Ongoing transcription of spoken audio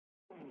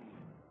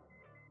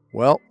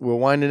Well, we're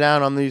winding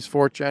down on these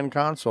 4th gen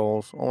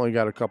consoles. Only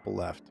got a couple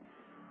left.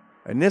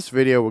 In this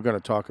video, we're going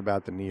to talk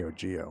about the Neo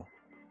Geo.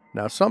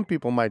 Now, some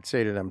people might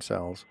say to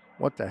themselves,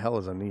 what the hell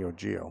is a Neo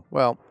Geo?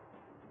 Well,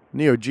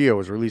 Neo Geo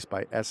was released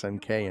by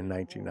SNK in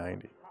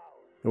 1990.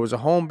 It was a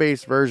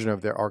home-based version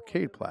of their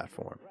arcade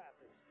platform.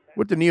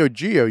 With the Neo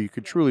Geo, you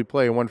could truly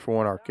play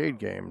one-for-one arcade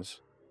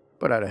games,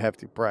 but at a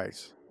hefty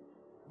price.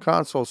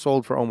 Console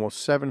sold for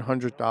almost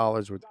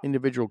 $700 with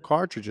individual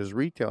cartridges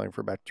retailing for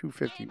about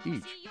 $250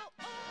 each.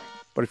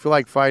 But if you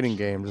like fighting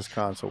games, this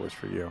console was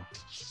for you.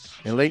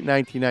 In late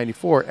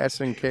 1994,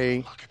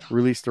 SNK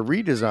released a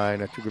redesign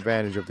that took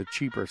advantage of the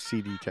cheaper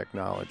CD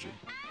technology.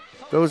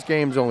 Those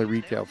games only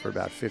retailed for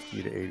about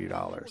 $50 to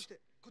 $80.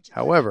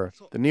 However,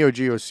 the Neo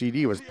Geo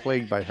CD was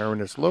plagued by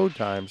horrendous load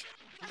times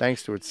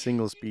thanks to its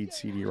single-speed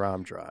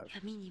CD-ROM drive.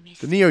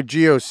 The Neo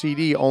Geo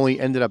CD only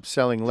ended up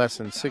selling less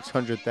than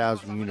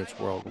 600,000 units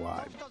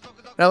worldwide.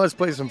 Now let's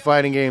play some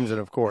fighting games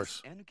and, of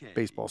course,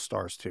 Baseball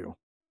Stars 2.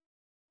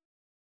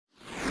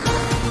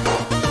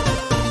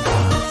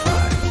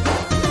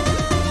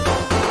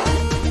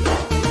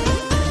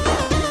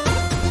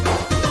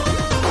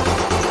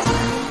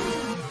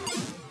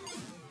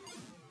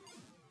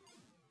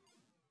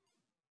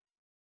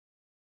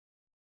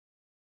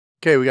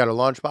 Okay, we got a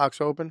Launchbox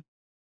open.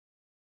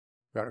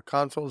 We got our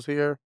consoles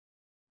here.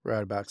 We're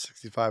at about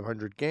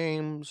 6,500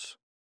 games.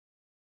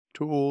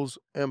 Tools,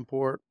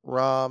 import,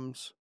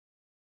 ROMs.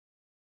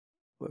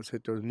 Let's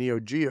hit those Neo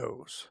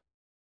Geos.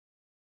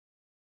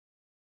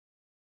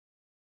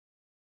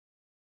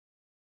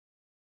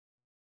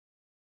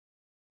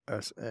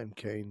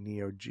 SNK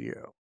Neo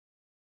Geo.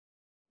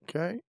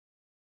 Okay.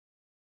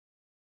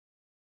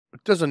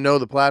 It doesn't know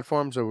the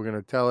platform, so we're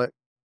going to tell it.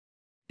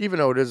 Even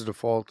though it is a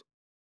default,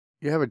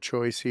 you have a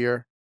choice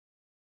here.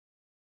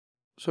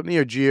 So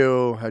Neo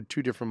Geo had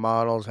two different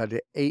models. Had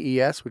the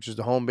AES, which is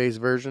the home-based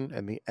version,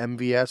 and the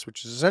MVS,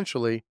 which is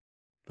essentially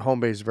the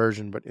home-based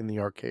version, but in the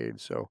arcade.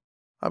 So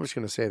I'm just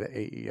going to say the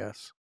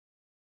AES.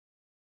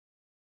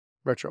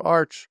 Retro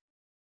Arch.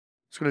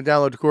 It's going to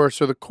download the core.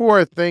 So the core,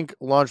 I think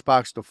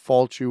Launchbox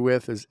defaults you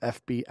with is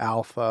FB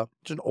Alpha.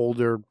 It's an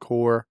older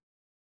core.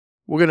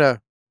 We're going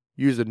to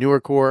use the newer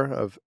core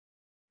of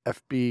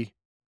FBNEO.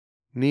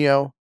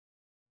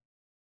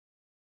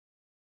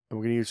 And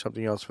we're going to use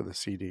something else for the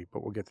CD,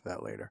 but we'll get to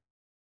that later.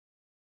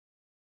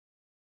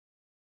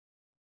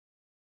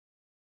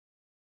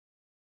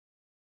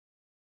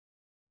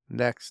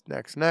 Next,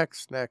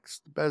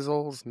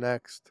 bezels,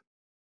 next.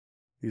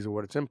 These are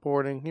what it's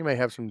importing. You may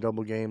have some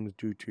double games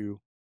due to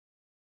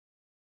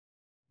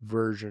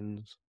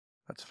versions.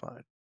 That's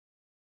fine.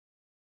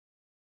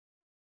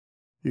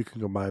 You can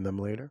combine them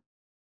later.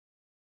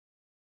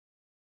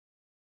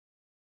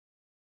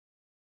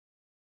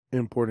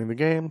 Importing the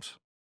games.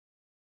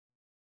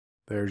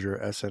 There's your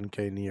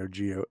SNK Neo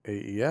Geo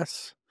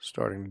AES.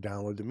 Starting to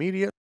download the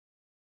media.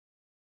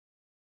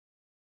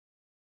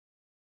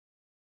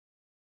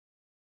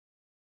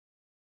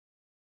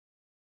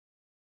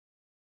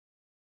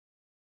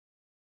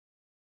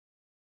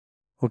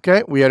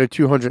 Okay, we added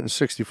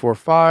 264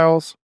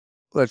 files.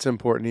 Let's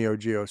import Neo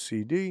Geo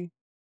CD.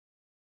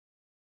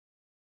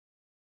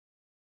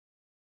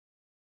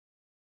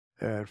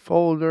 Add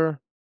folder,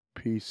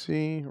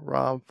 PC,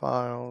 ROM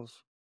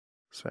files,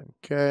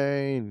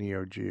 SNK,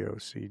 Neo Geo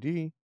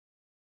CD.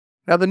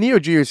 Now the Neo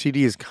Geo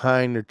CD is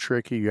kind of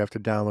tricky. You have to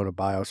download a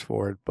BIOS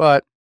for it,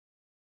 but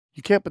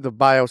you can't put the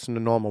BIOS in the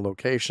normal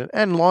location.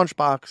 And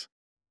Launchbox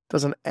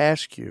doesn't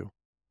ask you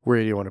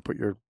where you want to put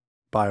your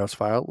BIOS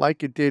file,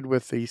 like it did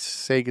with the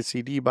Sega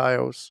CD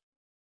BIOS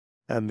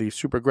and the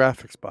Super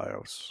Graphics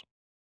BIOS.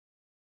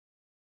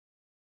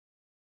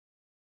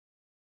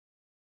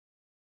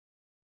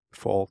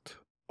 Default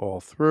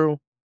all through.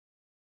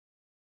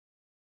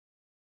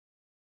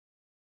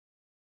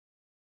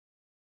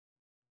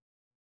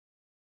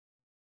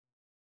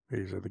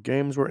 These are the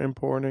games we're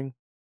importing.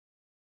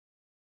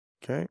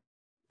 Okay,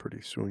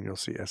 pretty soon you'll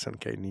see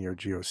SNK Neo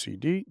Geo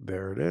CD.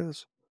 There it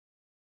is.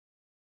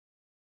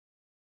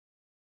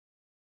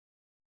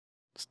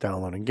 It's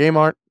downloading game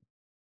art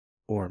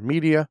or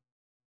media.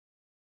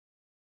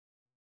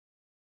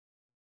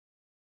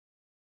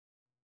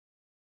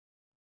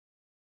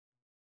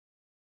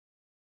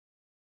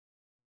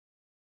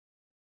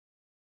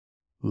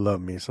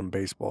 Love me some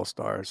Baseball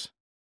Stars.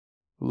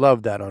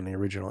 Love that on the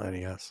original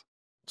NES.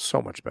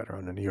 So much better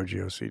on the Neo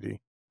Geo CD.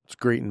 It's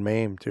great in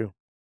MAME too.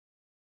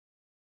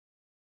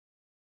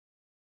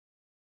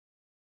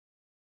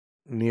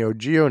 Neo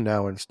Geo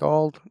now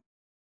installed.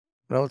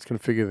 Now let's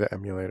configure the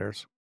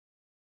emulators.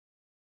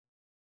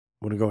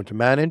 I'm going to go into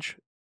Manage,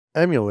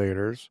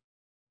 Emulators,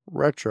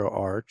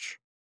 RetroArch,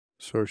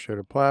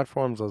 Associated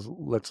Platforms.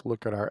 Let's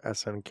look at our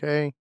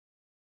SNK.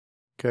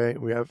 Okay,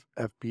 we have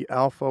FB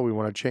Alpha. We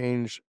want to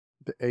change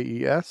the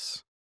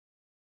AES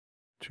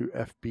to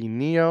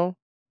FBNEO.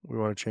 We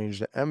want to change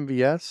the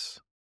MVS.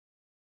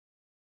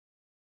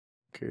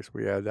 Okay, so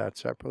we add that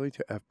separately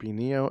to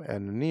FBNEO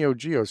and the Neo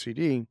Geo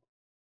CD.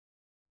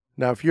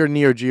 Now, if your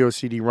Neo Geo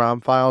CD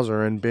ROM files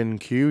are in bin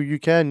Q, you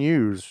can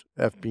use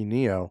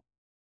FBNEO.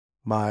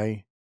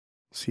 My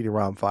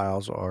CD-ROM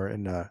files are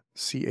in a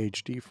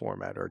CHD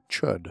format or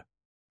CHUD.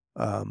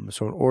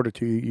 So in order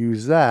to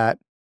use that,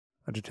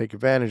 to take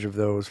advantage of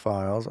those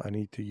files, I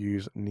need to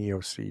use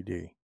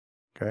NEOCD.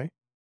 Okay?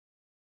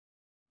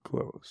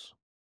 Close.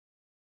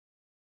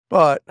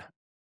 But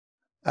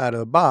out of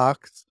the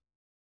box,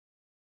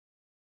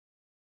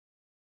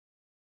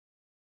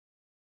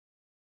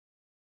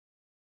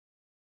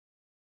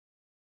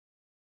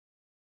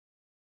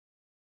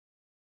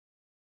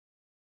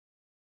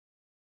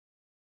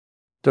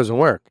 doesn't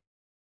work.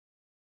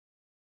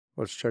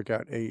 Let's check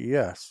out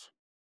AES.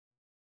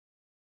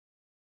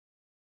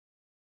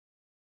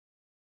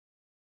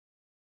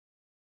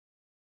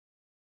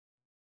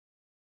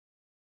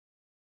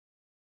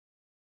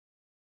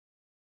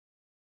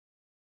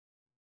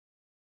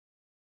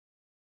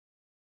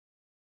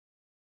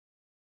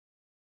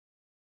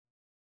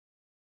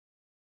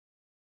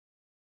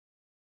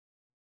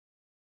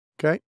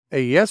 Okay,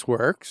 AES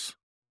works,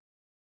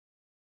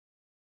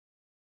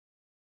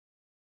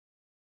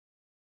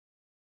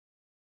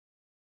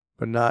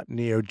 but not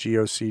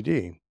Geo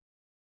CD.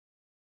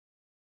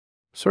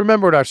 So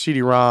remember with our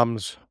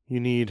CD-ROMs, you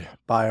need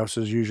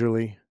BIOSes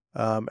usually,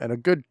 and a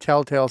good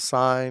telltale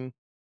sign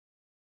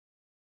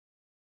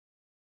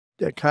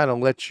that kind of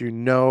lets you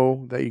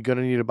know that you're going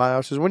to need a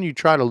BIOS is when you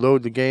try to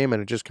load the game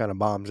and it just kind of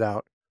bombs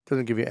out. It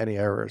doesn't give you any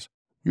errors.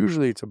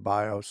 Usually it's a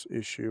BIOS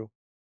issue.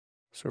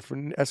 So for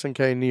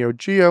SNK Neo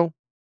Geo,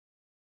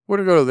 we're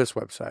going to go to this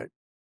website,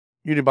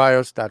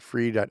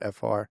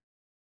 unibios.free.fr. I'm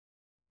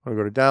going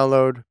to go to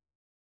download.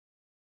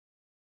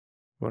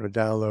 I'm going to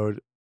download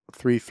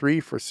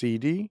 3.3 for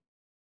CD.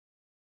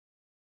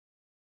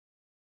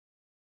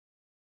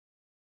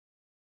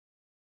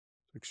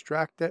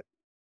 Extract it.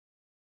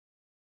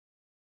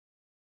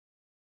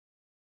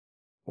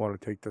 Want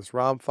to take this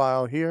ROM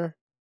file here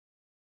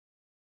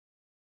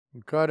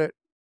and cut it.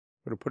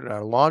 I'm going to put it in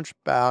our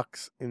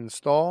Launchbox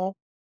install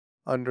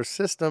under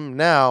System.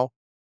 Now,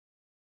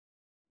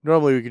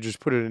 normally we could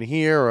just put it in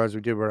here, or as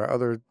we did with our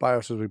other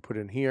BIOSes, we put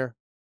it in here.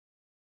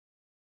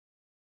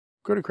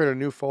 I'm going to create a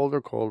new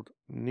folder called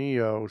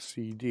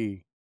NEOCD.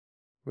 I'm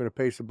going to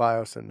paste the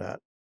BIOS in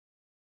that.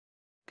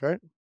 Okay,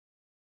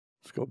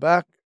 let's go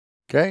back.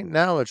 Okay,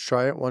 now let's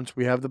try it once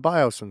we have the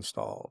BIOS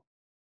installed.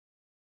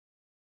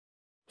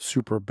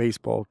 Super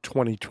Baseball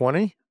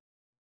 2020,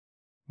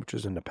 which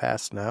is in the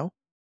past now.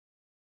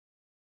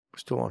 We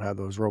still don't have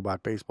those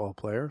robot baseball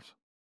players.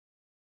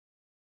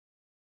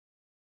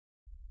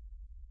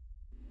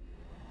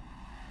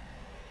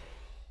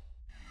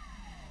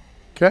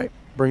 Okay,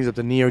 brings up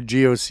the Neo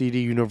Geo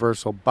CD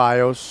Universal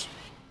BIOS.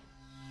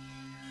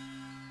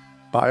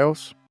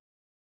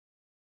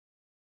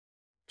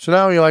 So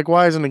now you're like,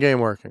 why isn't the game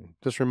working?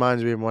 This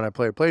reminds me of when I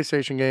play a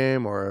PlayStation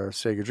game or a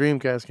Sega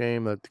Dreamcast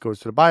game that goes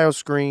to the BIOS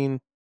screen.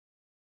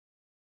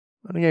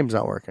 And the game's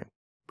not working.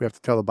 We have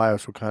to tell the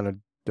BIOS what kind of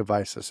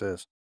device this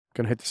is. I'm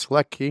going to hit the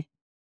select key.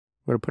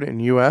 I'm going to put it in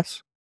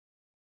US.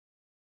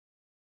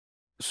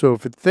 So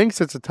if it thinks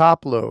it's a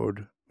top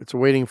load, it's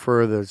waiting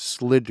for the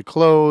lid to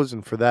close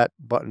and for that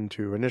button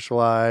to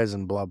initialize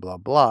and blah, blah,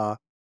 blah.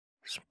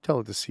 Just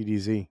tell it to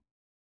CDZ.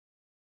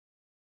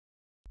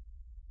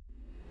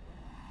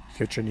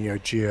 Get your Neo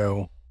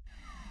Geo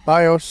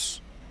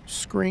BIOS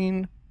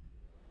screen.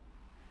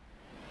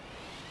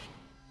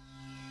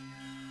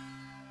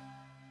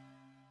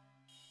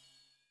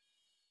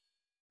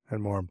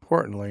 And more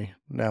importantly,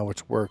 now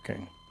it's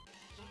working.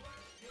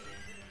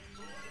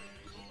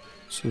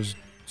 This is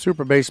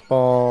Super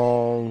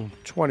Baseball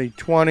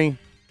 2020,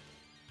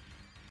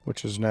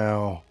 which is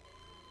now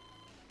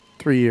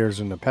 3 years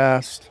in the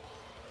past.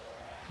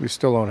 We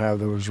still don't have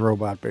those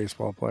robot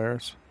baseball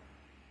players.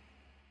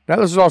 Now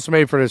this is also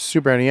made for the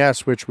Super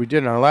NES, which we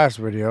did in our last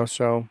video,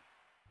 so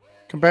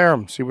compare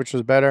them, see which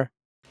is better.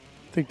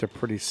 I think they're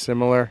pretty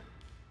similar.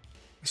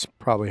 This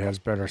probably has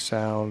better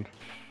sound.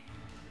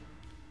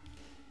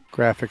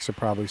 Graphics are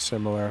probably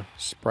similar,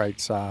 sprite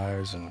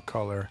size and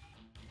color.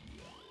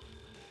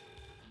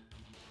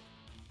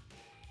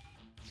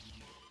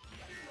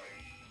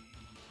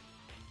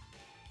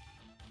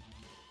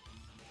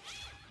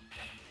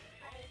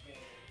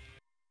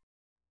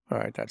 All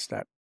right, that's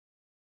that.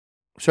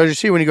 So as you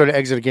see, when you go to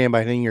exit a game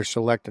by hitting your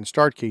select and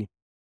start key,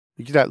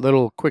 you get that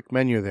little quick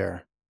menu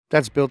there.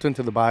 That's built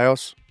into the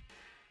BIOS.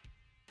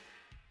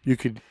 You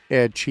could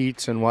add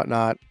cheats and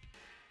whatnot.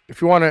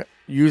 If you want to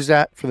use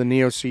that for the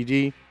Neo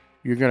CD,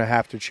 you're going to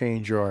have to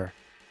change your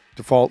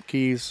default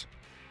keys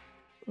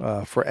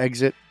for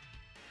exit.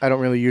 I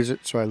don't really use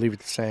it, so I leave it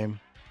the same.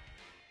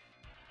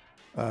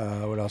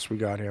 What else we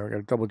got here? We got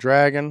a Double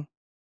Dragon.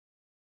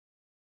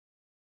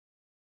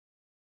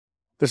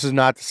 This is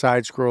not the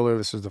side scroller.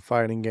 This is the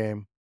fighting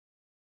game.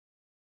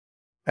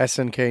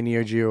 SNK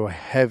Neo Geo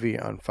heavy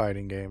on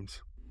fighting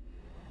games.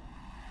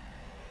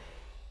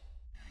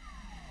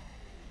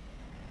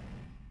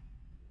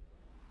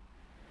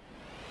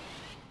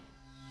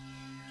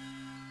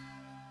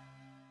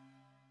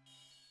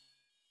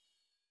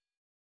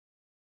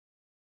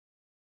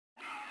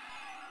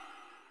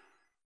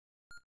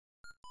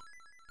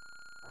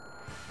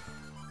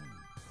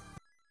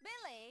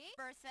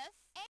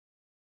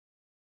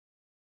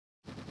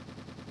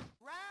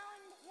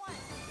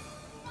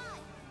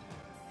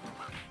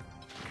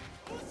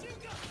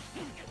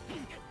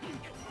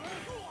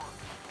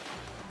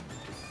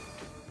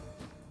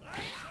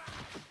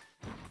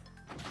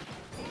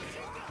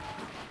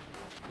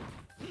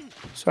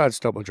 So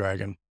that's Double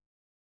Dragon.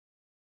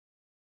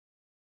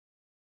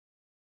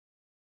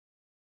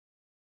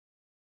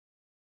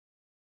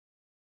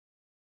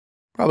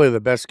 Probably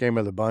the best game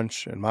of the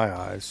bunch in my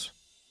eyes.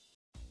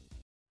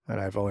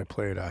 And I've only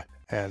played a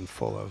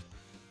handful of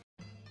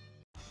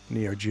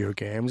Neo Geo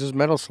games. Is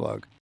Metal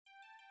Slug.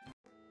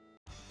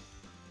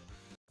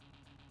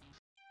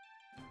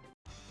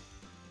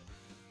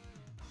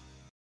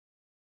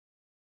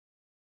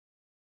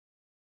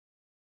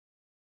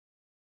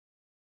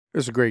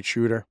 It's a great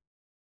shooter.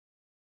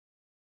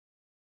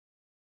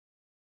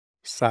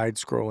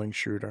 Side-scrolling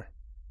shooter.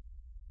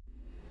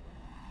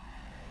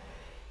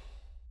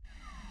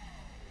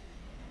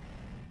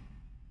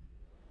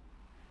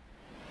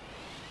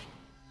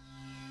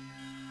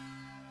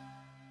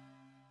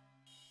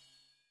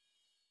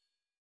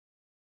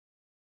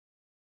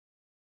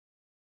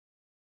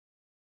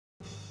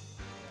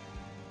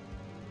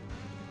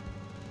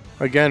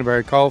 Again,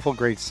 very colorful,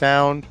 great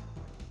sound.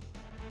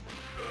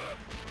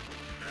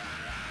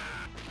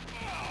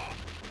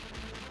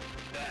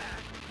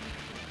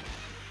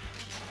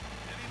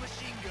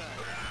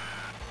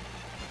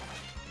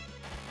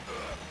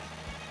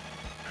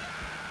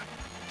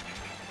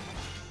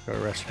 Gotta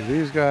rescue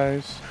these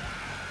guys.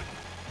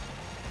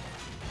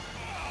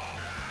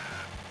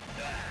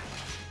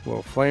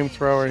 Little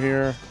flamethrower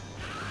here.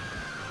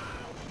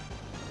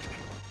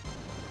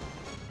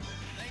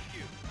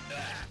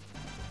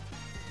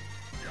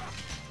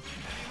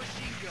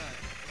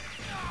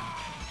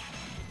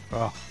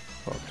 Oh,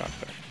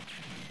 contact.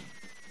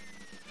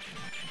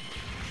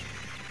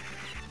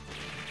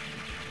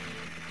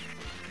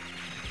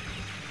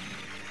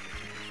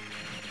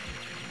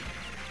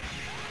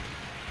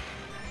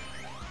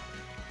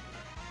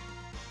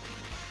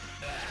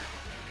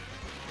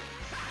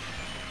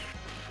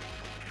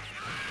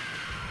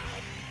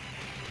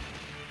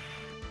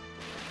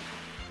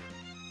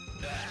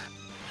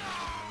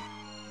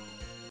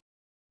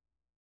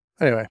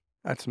 Anyway,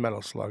 that's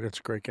Metal Slug. It's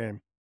a great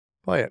game.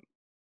 Play it.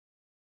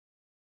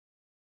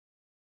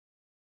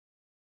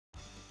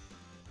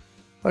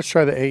 Let's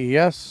try the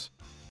AES.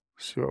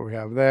 See what we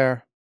have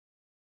there.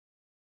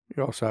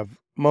 You also have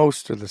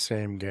most of the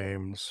same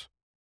games.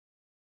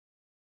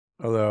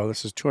 Although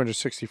this is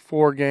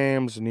 264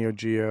 games, Neo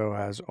Geo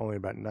has only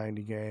about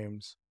 90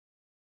 games.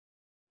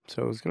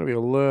 So it's going to be a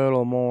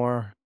little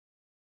more.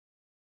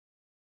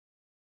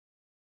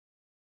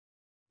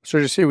 So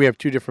you see we have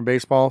two different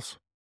baseballs.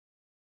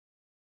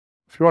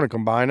 If you want to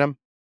combine them,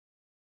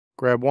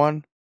 grab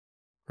one,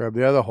 grab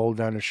the other, hold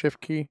down the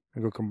shift key,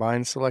 and go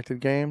combine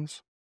selected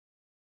games.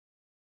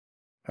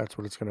 That's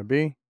what it's going to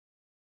be.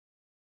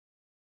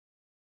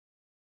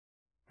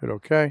 Hit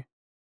OK.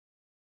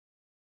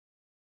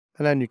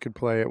 And then you could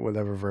play it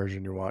whatever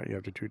version you want. You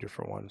have the two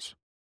different ones.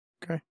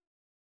 Okay.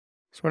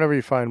 So whenever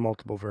you find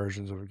multiple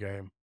versions of a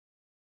game.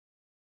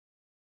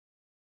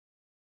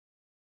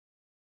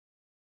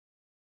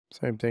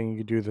 Same thing, you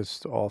could do this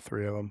to all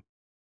three of them.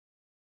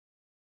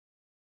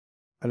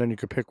 And then you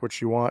could pick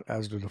which you want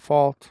as the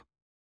default.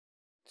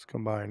 Let's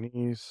combine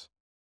these.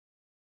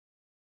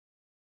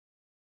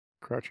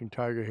 Crouching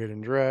Tiger,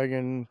 Hidden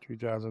Dragon,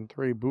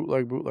 2003,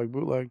 bootleg, bootleg,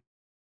 bootleg.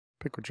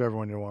 Pick whichever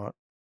one you want.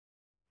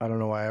 I don't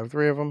know why I have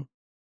three of them.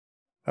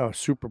 Oh,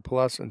 Super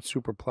Plus and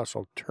Super Plus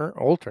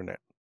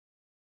alternate.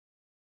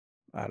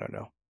 I don't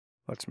know.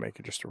 Let's make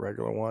it just a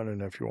regular one.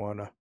 And if you want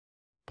to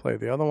play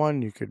the other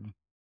one, you could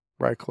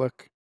right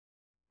click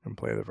and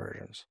play the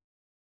versions.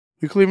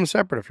 You can leave them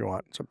separate if you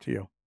want. It's up to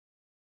you.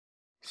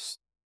 It's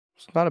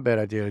not a bad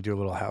idea to do a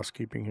little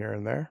housekeeping here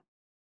and there.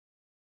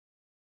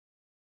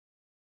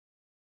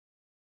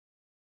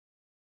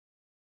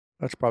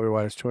 That's probably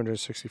why it's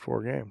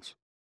 264 games.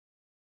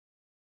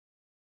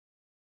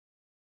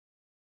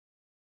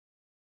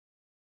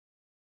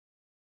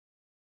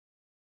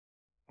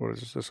 What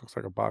is this? This looks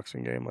like a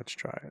boxing game. Let's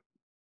try it.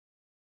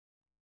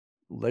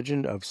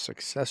 Legend of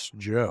Success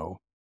Joe.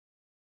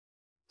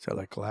 Is that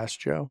like Glass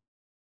Joe?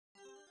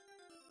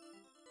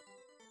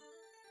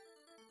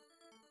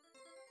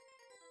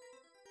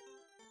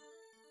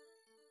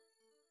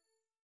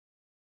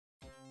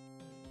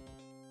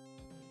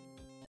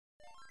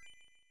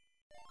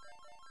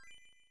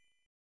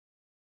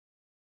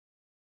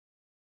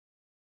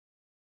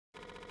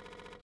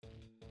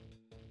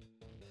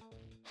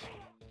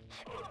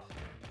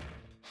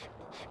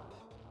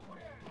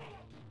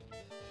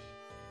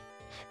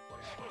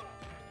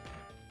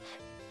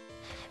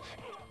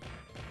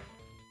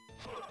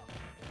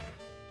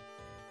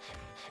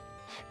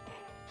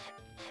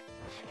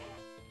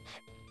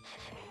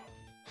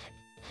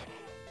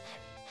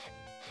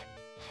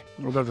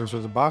 Well, if this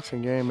was a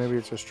boxing game, maybe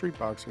it's a street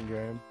boxing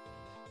game.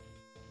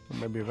 Or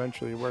maybe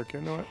eventually work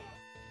into it.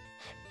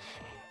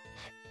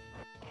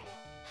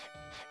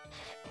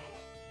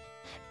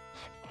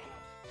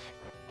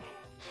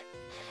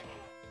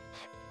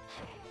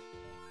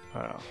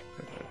 I don't know.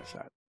 That's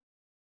that.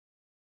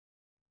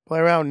 Play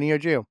around Neo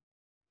Geo.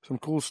 Some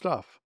cool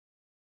stuff.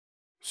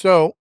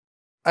 So,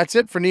 that's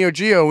it for Neo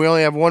Geo. We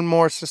only have one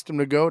more system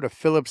to go to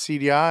Philips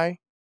CDI.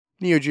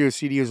 Neo Geo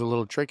CD is a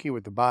little tricky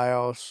with the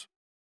BIOS.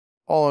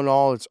 all in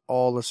all, it's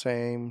all the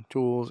same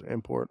tools,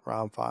 import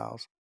ROM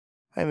files.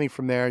 I think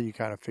from there you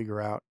kind of figure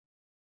out.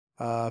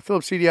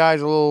 Philips CDI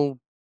is a little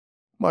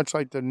much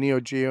like the Neo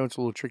Geo. It's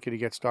a little tricky to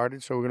get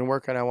started, so we're going to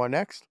work on that one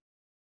next.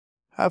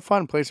 Have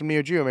fun, play some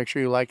Neo Geo. Make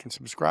sure you like and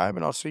subscribe,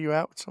 and I'll see you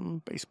out with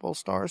some baseball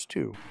stars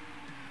too.